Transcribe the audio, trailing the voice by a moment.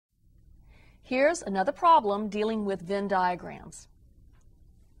Here's another problem dealing with Venn diagrams.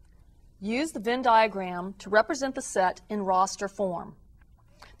 Use the Venn diagram to represent the set in roster form.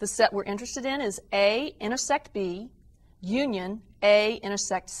 The set we're interested in is A intersect B, union A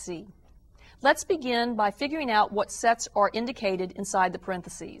intersect C. Let's begin by figuring out what sets are indicated inside the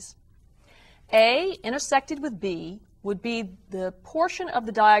parentheses. A intersected with B would be the portion of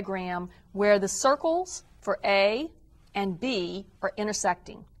the diagram where the circles for A and B are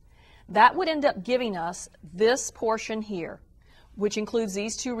intersecting. That would end up giving us this portion here, which includes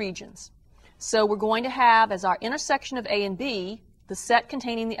these two regions. So we're going to have as our intersection of A and B the set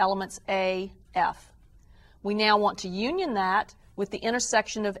containing the elements A, F. We now want to union that with the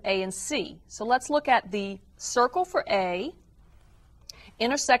intersection of A and C. So let's look at the circle for A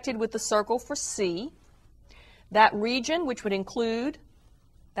intersected with the circle for C. That region, which would include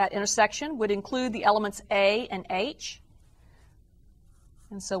that intersection, would include the elements A and H.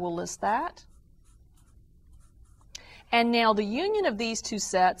 And so we'll list that. And now the union of these two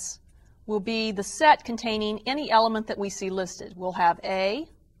sets will be the set containing any element that we see listed. We'll have A,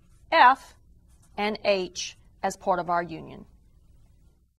 F, and H as part of our union.